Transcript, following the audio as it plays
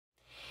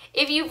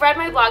If you've read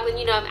my blog, then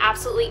you know I'm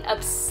absolutely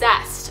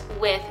obsessed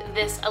with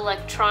this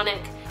electronic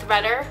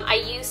threader. I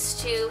used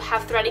to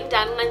have threading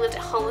done when I lived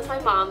at home with my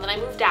mom, then I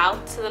moved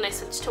out, so then I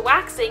switched to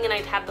waxing, and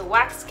I'd have the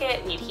wax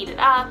kit and you'd heat it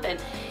up, and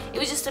it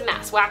was just a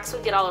mess. Wax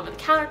would get all over the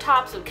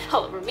countertops, would get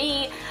all over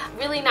me,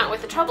 really not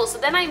worth the trouble. So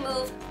then I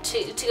moved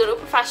to go to a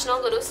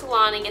professional, go to a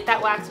salon and get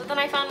that wax, but then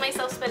I found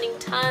myself spending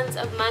tons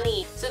of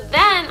money. So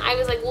then I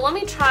was like, well, let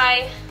me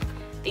try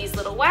these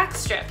little wax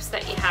strips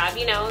that you have.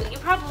 You know,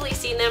 you've probably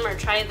seen them or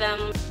tried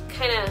them.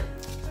 Kind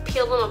of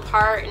peel them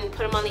apart and put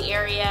them on the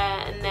area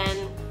and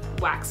then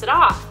wax it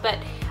off. But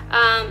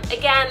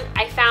again,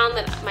 I found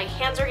that my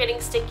hands were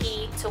getting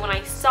sticky, so when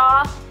I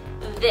saw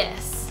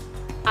this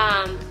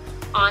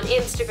on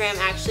Instagram,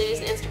 actually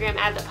it was an Instagram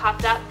ad that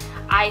popped up,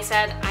 I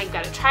said, I've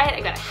got to try it,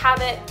 I've got to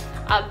have it.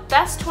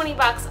 Best 20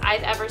 bucks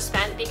I've ever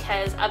spent,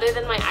 because other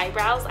than my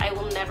eyebrows, I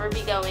will never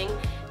be going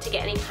to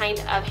get any kind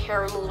of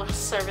hair removal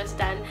service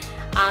done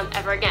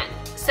ever again.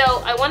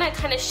 So I want to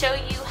kind of show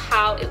you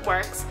how it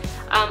works.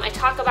 I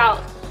talk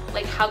about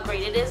like how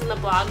great it is in the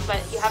blog,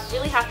 but you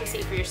really have to see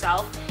it for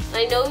yourself. And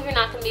I know you're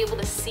not going to be able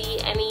to see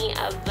any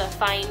of the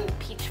fine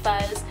peach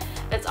fuzz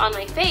that's on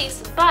my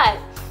face, but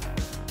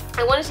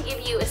I wanted to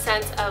give you a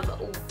sense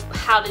of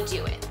how to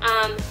do it.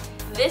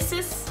 This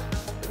is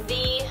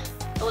the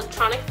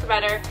electronic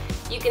threader.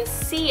 You can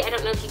see, I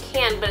don't know if you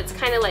can, but it's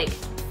kind of like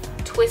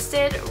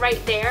twisted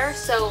right there.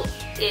 So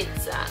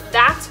it's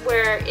that's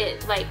where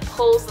it like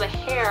pulls the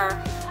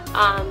hair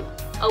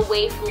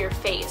away from your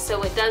face.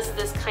 So it does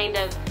this kind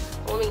of,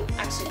 let me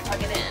actually plug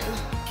it in.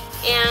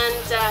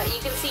 And you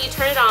can see, you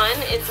turn it on,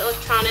 it's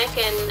electronic,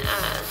 and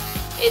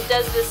it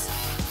does this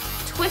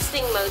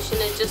twisting motion.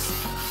 It just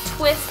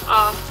twists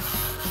off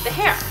the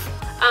hair.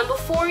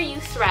 Before you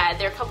thread,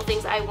 there are a couple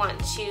things I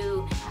want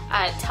to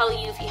tell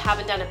you if you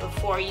haven't done it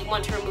before. You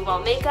want to remove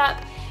all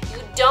makeup.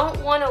 You don't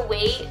want to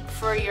wait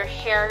for your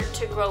hair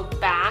to grow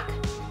back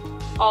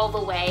all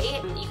the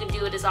way. You can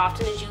do it as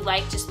often as you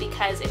like, just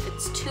because if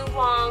it's too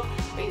long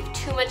or you have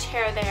too much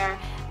hair there,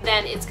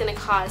 then it's going to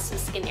cause some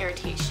skin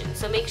irritation.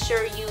 So make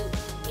sure you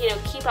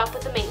keep up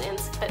with the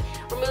maintenance, but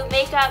remove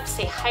makeup,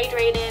 stay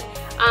hydrated.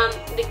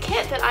 The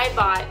kit that I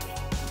bought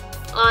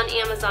on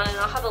Amazon, and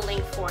I'll have a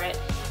link for it,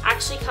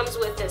 actually comes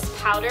with this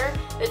powder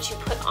that you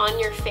put on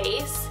your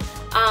face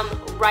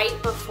right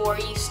before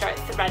you start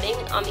threading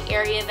on the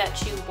area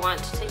that you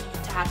want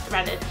to have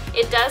threaded.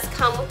 It does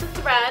come with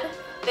a thread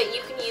that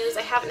you can use.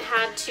 I haven't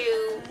had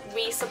to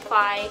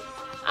resupply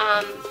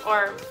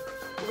or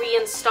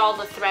reinstall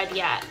the thread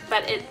yet,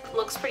 but it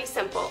looks pretty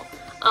simple.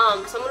 So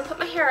I'm going to put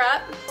my hair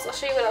up. So I'll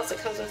show you what else it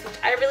comes with, which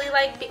I really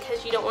like,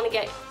 because you don't want to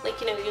get, like,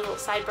 your little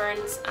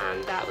sideburns.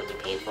 That would be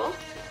painful.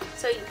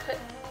 So you put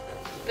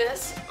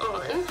this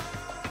on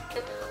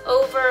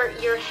over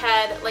your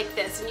head like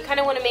this, and you kind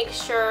of want to make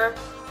sure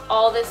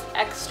all this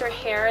extra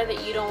hair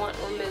that you don't want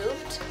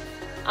removed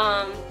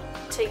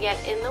to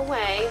get in the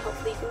way.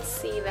 Hopefully you can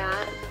see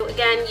that. So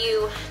again,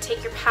 you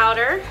take your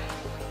powder,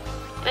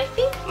 and I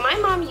think my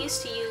mom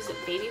used to use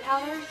baby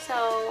powder.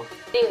 So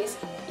anyways,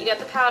 you got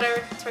the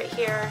powder, it's right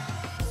here,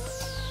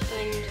 and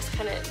then you just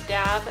kind of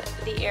dab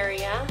the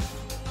area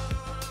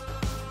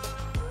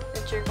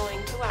that you're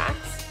going to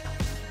wax.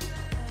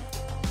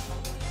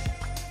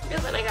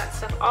 Good, and I got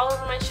stuff all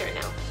over my shirt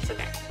now. It's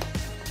okay.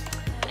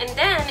 And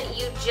then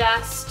you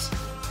just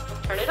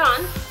turn it on,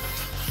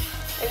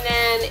 and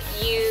then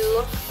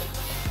you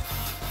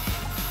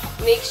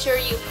make sure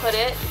you put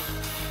it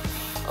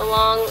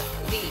along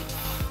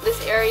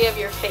this area of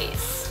your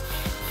face,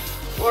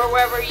 or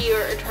wherever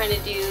you're trying to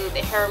do the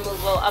hair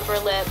removal, upper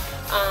lip,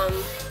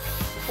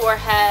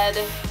 forehead.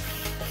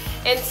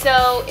 And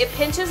so it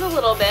pinches a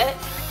little bit,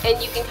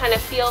 and you can kind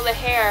of feel the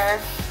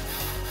hair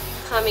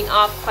coming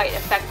off quite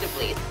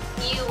effectively.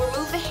 You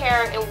remove the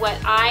hair, and what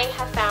I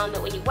have found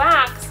that when you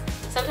wax,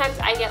 sometimes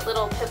I get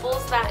little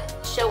pimples that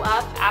show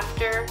up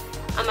after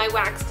my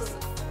wax, because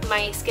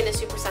my skin is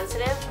super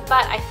sensitive,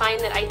 but I find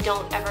that I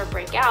don't ever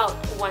break out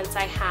once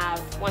I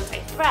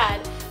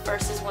thread,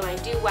 versus when I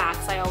do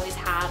wax, I always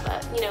have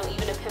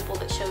even a pimple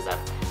that shows up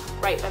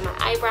right by my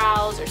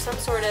eyebrows, or some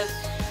sort of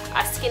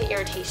skin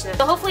irritation.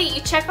 So hopefully you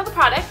check out the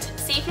product,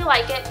 see if you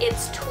like it.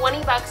 It's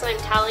 20 bucks, and I'm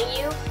telling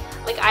you,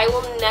 like, I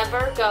will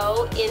never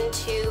go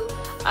into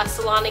a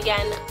salon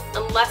again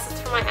unless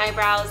it's for my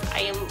eyebrows.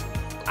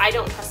 I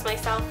don't trust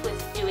myself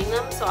with doing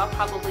them, so I'll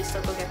probably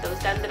still go get those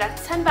done, but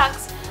that's 10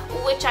 bucks,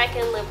 which I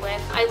can live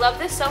with. I love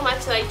this so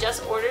much that I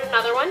just ordered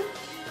another one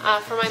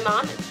for my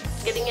mom,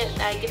 giving it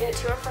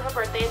to her for her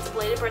birthday. It's a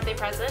belated birthday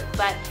present,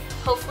 but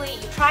hopefully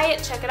you try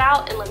it, check it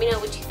out, and let me know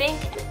what you think.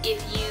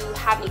 If you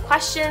have any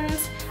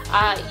questions,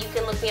 you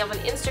can look me up on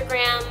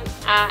Instagram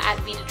at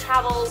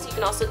Vidatravelz. You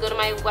can also go to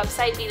my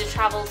website,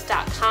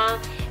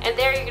 Vidatravelz.com, and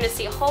there you're going to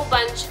see a whole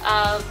bunch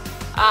of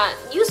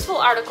useful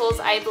articles,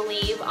 I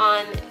believe,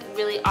 on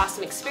really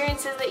awesome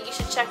experiences that you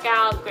should check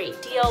out, great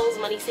deals,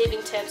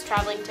 money-saving tips,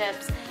 traveling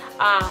tips,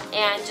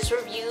 and just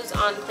reviews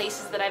on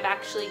places that I've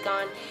actually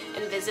gone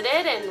and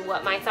visited, and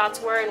what my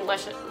thoughts were, and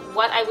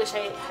what I wish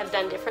I had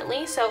done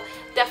differently. So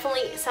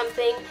definitely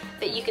something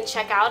that you can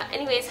check out.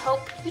 Anyways,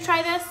 hope you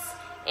try this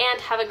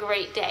and have a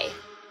great day.